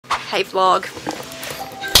Hey vlog.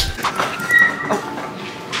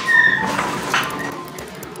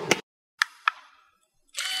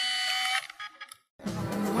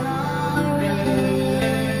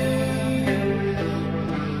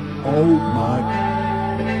 Oh my.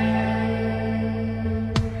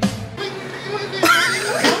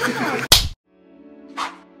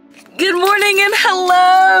 Good morning and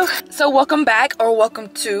hello. So welcome back or welcome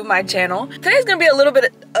to my channel. Today's gonna be a little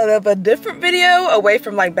bit of a different video away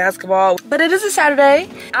from like basketball, but it is a Saturday.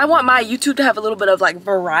 I want my YouTube to have a little bit of like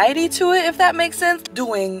variety to it, if that makes sense.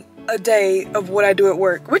 Doing a day of what I do at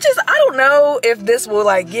work, which is, I don't know if this will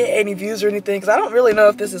like get any views or anything, because I don't really know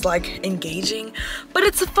if this is like engaging, but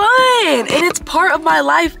it's fun and it's part of my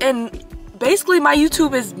life, and basically my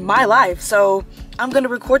YouTube is my life. So I'm gonna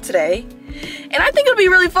record today, and I think it'll be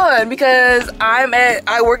really fun because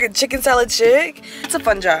I work at Chicken Salad Chick. It's a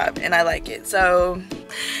fun job and I like it. So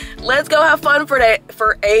let's go have fun for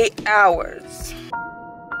 8 hours.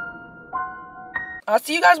 I'll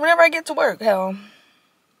see you guys whenever I get to work. Hell.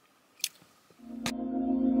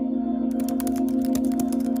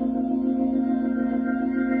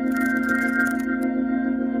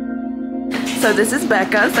 So this is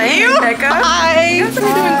Becca. Say hey, Becca. Hi. You guys are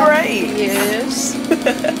doing great. Yes.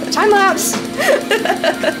 Time lapse.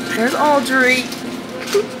 There's Audrey.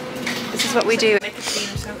 This is what we do.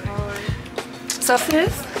 So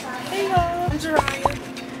sis. Hey y'all. I'm Jiraiya.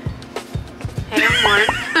 Hey, I'm Mark.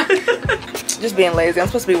 Just being lazy. I'm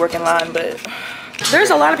supposed to be working line, but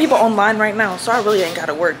there's a lot of people online right now, so I really ain't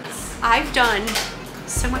gotta work. I've done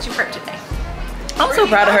so much in prep today. I'm so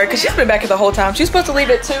proud of her because she's been back here the whole time. She's supposed to leave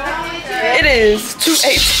at 2. It is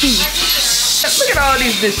 2:18. Look at all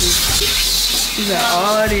these dishes. She's got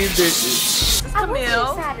all these dishes.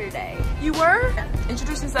 Camille. Saturday. You were?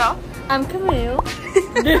 Introduce yourself. I'm Camille.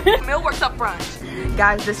 Camille works up front.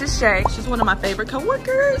 Guys, this is Shay. She's one of my favorite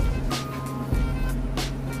co-workers.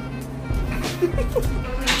 You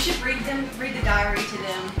should read the diary to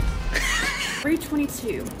them.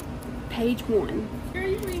 322, page 1. Girl,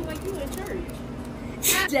 you read like you in church.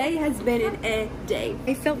 Today has been an day.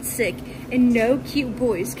 I felt sick and no cute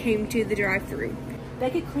boys came to the drive-thru.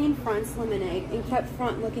 Becca cleaned Front's lemonade and kept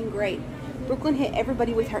Front looking great. Brooklyn hit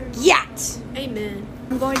everybody with her yacht. Amen.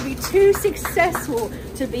 I'm going to be too successful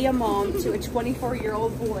to be a mom to a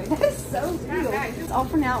 24-year-old boy. That is so real. It's all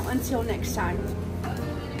for now until next time.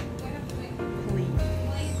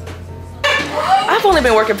 I've only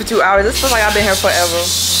been working for 2 hours. This feels like I've been here forever.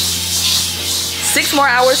 6 more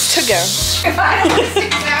hours to go. 6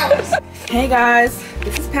 hours. Hey guys,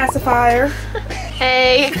 this is Pacifier.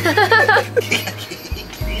 Hey.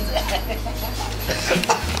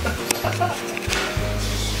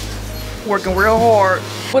 Working real hard.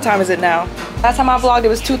 What time is it now? Last time I vlogged it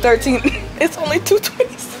was 2:13. It's only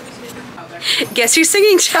 2:26. Guess who's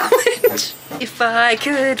singing challenge? If I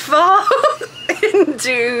could fall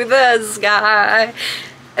into the sky.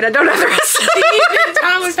 And I don't know the rest of the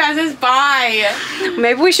Time was passes by.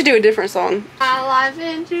 Maybe we should do a different song. My life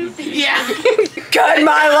into Yeah. Cut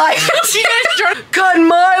my life. Cut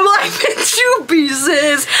my life into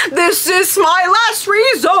pieces. This is my last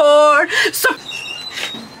resort. So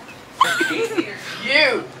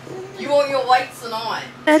You want your lights and on.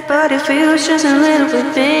 but it feels just a little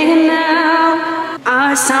bit bigger now.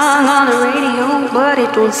 Our song on the radio, but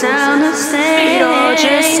it don't sound the same. It all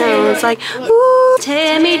just sounds like, ooh,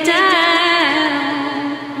 tear me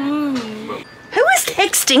down. Who is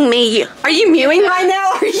texting me? Are you mewing right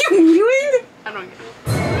now? Are you mewing? I don't get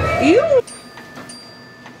it. You?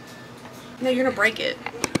 No, you're gonna break it.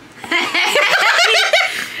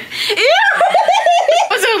 Ew!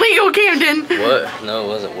 Was it illegal, Camden? What? No, it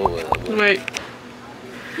wasn't. What was it? Wait.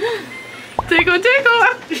 Tickle, tickle.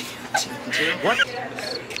 What?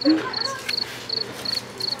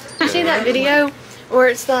 You see that video where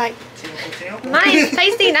it's like, my name's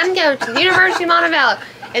Tasty and I'm going to the University of Monteville,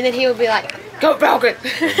 and then he would be like, Go Falcon.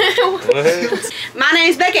 My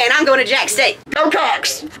name's Becca and I'm going to Jack State. Go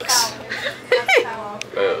Cox!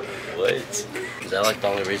 Bro, what? Is that like the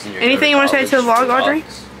only reason you're Anything you want to say to the vlog, Audrey?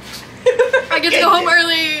 I get to go home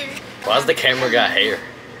early. Why's the camera got hair?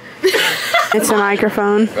 It's a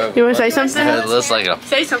microphone. Bro, You want to say something? It looks like a...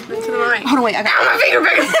 Say something to the mic. Hold on, wait, I got my finger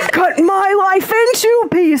back. Cut my life into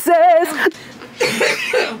pieces.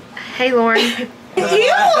 Hey, Lauren.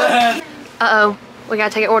 Uh-oh. We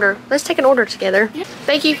gotta take an order. Let's take an order together.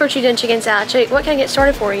 Thank you for choosing Chicken Salad Chick. What can I get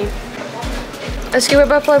started for you? A skewer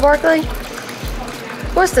buffalo Barkley?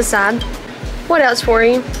 What's the side? What else for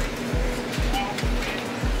you?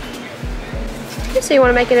 So you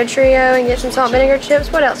want to make it a trio and get some salt and vinegar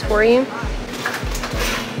chips? What else for you?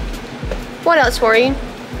 What else for you?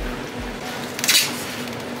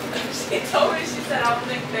 said I don't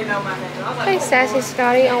think they know my name. I was like, Hey, Sassy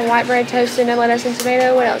Scotty on white bread toasted, no lettuce and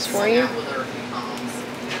tomato. What else for you?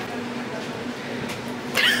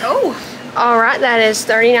 oh. All right, that is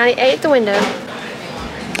 $30.98 at the window.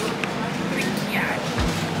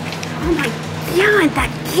 Oh my god,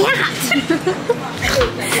 that cat!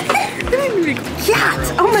 Cat!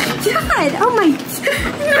 Oh my god! Oh my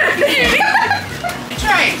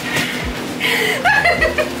Trey.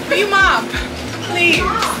 Be mop. Please.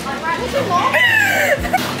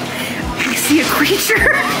 I see a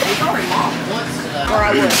creature. Or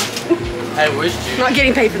I would. Hey, where's Judy? I'm not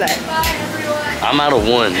getting paid for that. I'm out of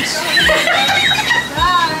ones.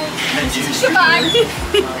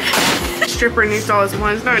 Stripper needs all his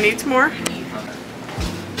ones. No, needs more.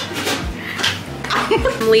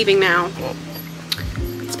 I'm leaving now.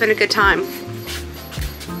 It's been a good time.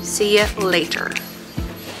 See you later.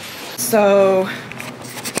 So,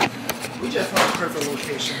 We just found a perfect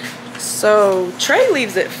location so Trey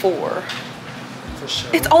leaves at 4. for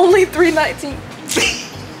sure. It's only 3:19.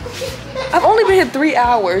 I've only been here 3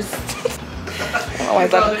 hours. Oh, I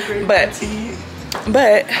thought, but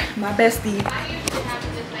my bestie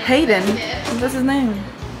Hayden, what's his name?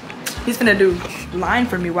 He's gonna do line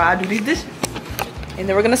for me while I do these dishes, and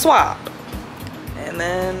then we're gonna swap, and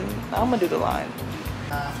then I'm gonna do the line.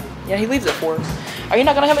 Yeah, he leaves at 4. Are you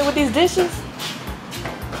not gonna help me with these dishes?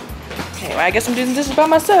 Okay, well, I guess I'm doing dishes by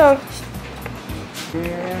myself.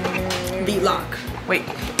 V-lock. Wait.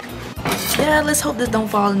 Yeah, let's hope this don't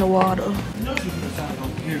fall in the water.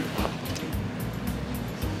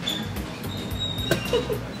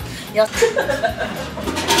 Y'all.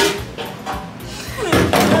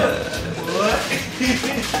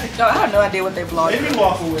 Yo, I have no idea what they vlogged. Maybe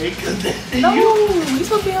walk away. No, you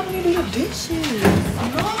supposed to be helping me do your dishes.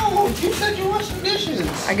 No, you said you wash the dishes.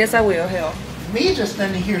 I guess I will help. Me just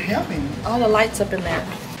standing here helping. All the lights up in there.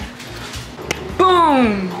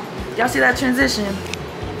 Boom! Y'all see that transition?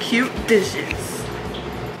 Cute dishes.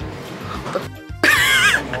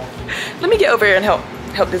 Let me get over here and help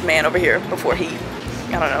this man over here before he,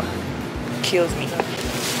 I don't know, kills me.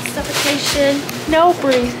 Suffocation. No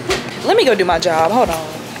breathe. Let me go do my job. Hold on.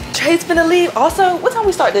 Trey's finna leave. Also, what time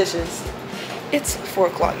we start dishes? It's 4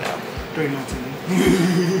 o'clock now.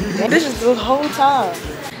 3:19. Dishes the whole time.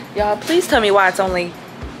 Y'all, please tell me why it's only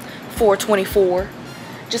 4:24.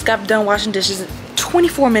 Just got done washing dishes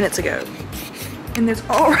 24 minutes ago. And there's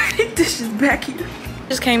already dishes back here.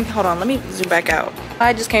 Just came, hold on, let me zoom back out.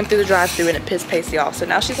 I just came through the drive-thru and it pissed Pacey off. So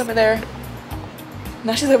now she's over there.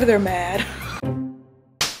 Now she's over there mad.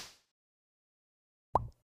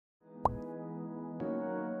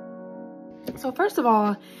 So first of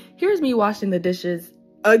all, here's me washing the dishes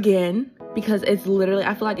again because it's literally,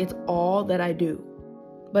 I feel like it's all that I do.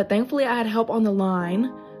 But thankfully I had help on the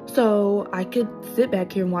line so I could sit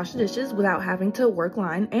back here and wash the dishes without having to work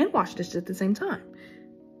line and wash dishes at the same time.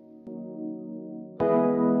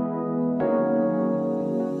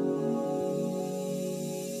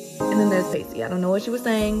 And then there's Pacey. I don't know what she was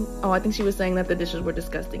saying. Oh, I think she was saying that the dishes were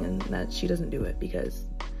disgusting and that she doesn't do it because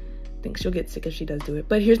I think she'll get sick if she does do it.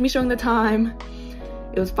 But here's me showing the time.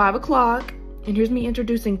 It was 5 o'clock. And here's me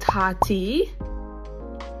introducing Tati.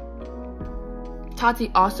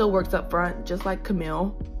 Tati also works up front, just like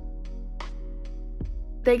Camille.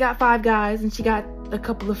 They got 5 guys and she got a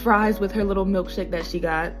couple of fries with her little milkshake that she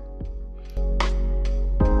got.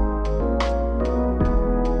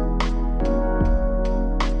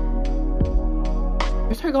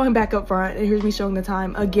 Here's her going back up front and here's me showing the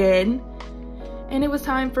time again. And it was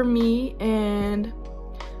time for me and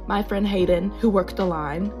my friend Hayden, who works the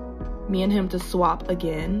line, me and him to swap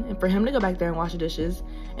again, and for him to go back there and wash the dishes,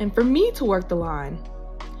 and for me to work the line.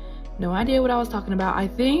 No idea what I was talking about. I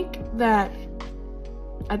think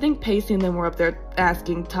Pacey and them were up there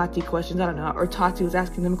asking Tati questions. I don't know. Or Tati was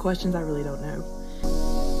asking them questions. I really don't know.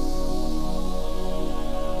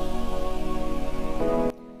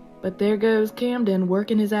 But there goes Camden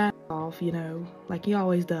working his ass off, you know, like he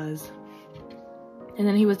always does. And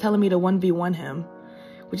then he was telling me to 1v1 him,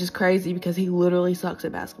 which is crazy because he literally sucks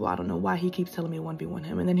at basketball. I don't know why he keeps telling me to 1v1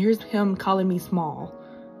 him. And then here's him calling me small.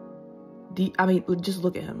 I mean, just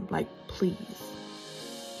look at him. Like, please.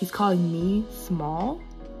 He's calling me small?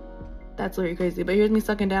 That's literally crazy. But here's me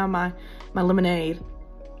sucking down my lemonade.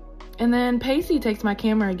 And then Pacey takes my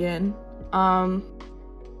camera again. All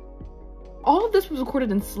of this was recorded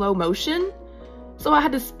in slow motion, so I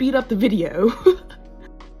had to speed up the video.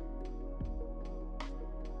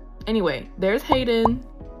 Anyway, there's Hayden.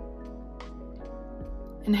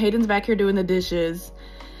 And Hayden's back here doing the dishes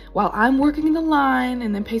while I'm working the line,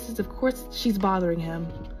 and then Pacey's, of course, she's bothering him.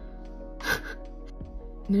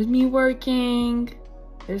 And there's me working.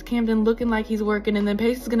 There's Camden looking like he's working, and then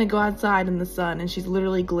Pace is gonna go outside in the sun, and she's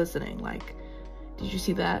literally glistening. Like, did you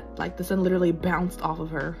see that? Like, the sun literally bounced off of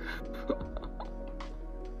her.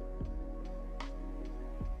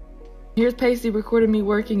 Here's Pacey recording me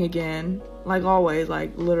working again. Like always,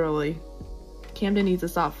 like literally. Camden needs to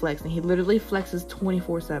stop flexing. He literally flexes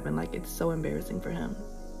 24/7. Like, it's so embarrassing for him.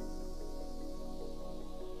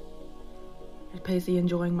 Is Pacey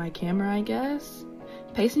enjoying my camera, I guess?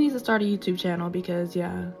 Pacey needs to start a YouTube channel because,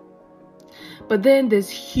 yeah. But then this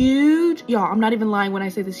huge, y'all, I'm not even lying when I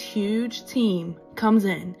say this huge team comes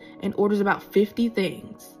in and orders about 50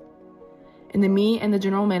 things. And then me and the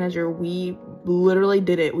general manager, we literally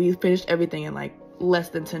did it. We finished everything in like less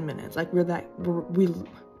than 10 minutes. Like, we're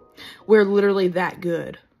literally that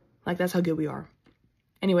good. Like, that's how good we are.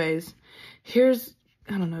 Anyways, here's,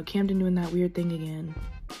 I don't know, Camden doing that weird thing again.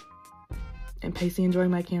 And Pacey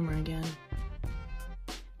enjoying my camera again.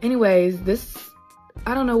 Anyways, this,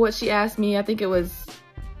 I don't know what she asked me. I think it was,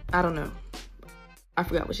 I don't know. I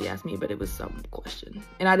forgot what she asked me, but it was some question.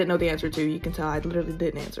 And I didn't know the answer to. You can tell I literally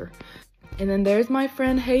didn't answer. And then there's my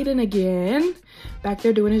friend Hayden again. Back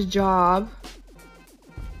there doing his job.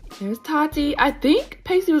 There's Tati. I think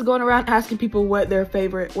Pacey was going around asking people what they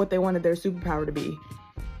wanted their superpower to be.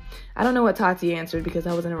 I don't know what Tati answered because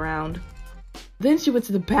I wasn't around. Then she went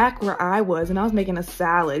to the back where I was, and I was making a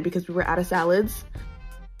salad because we were out of salads.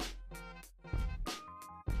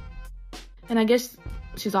 And I guess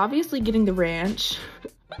she's obviously getting the ranch.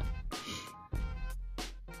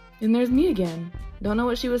 And there's me again. Don't know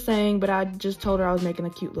what she was saying, but I just told her I was making a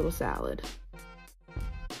cute little salad.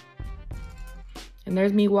 And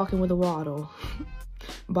there's me walking with a waddle.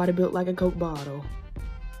 Body built like a Coke bottle.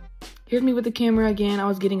 Here's me with the camera again. I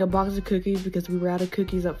was getting a box of cookies because we were out of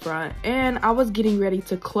cookies up front. And I was getting ready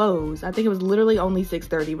to close. I think it was literally only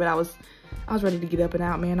 6:30, but I was ready to get up and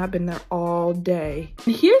out, man. I've been there all day.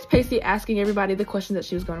 And here's Pacey asking everybody the questions that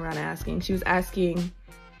she was going around asking. She was asking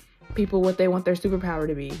people what they want their superpower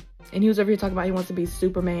to be. And he was over here talking about he wants to be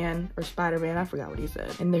Superman or Spider-Man. I forgot what he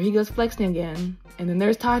said. And there he goes flexing again. And then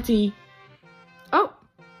there's Tati. Oh.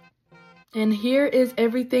 And here is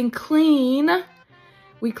everything clean.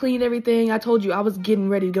 We cleaned everything. I told you I was getting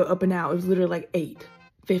ready to go up and out. It was literally like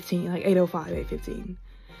 8:15, like 8:05, 8:15.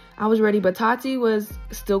 I was ready, but Tati was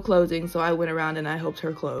still closing, so I went around and I helped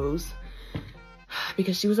her close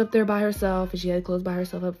because she was up there by herself and she had to close by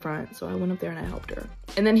herself up front. So I went up there and I helped her.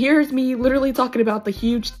 And then here's me literally talking about the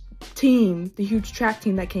huge team, the huge track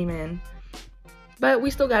team that came in. But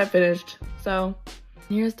we still got it finished. So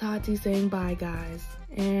here's Tati saying bye, guys.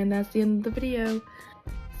 And that's the end of the video.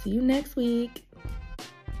 See you next week.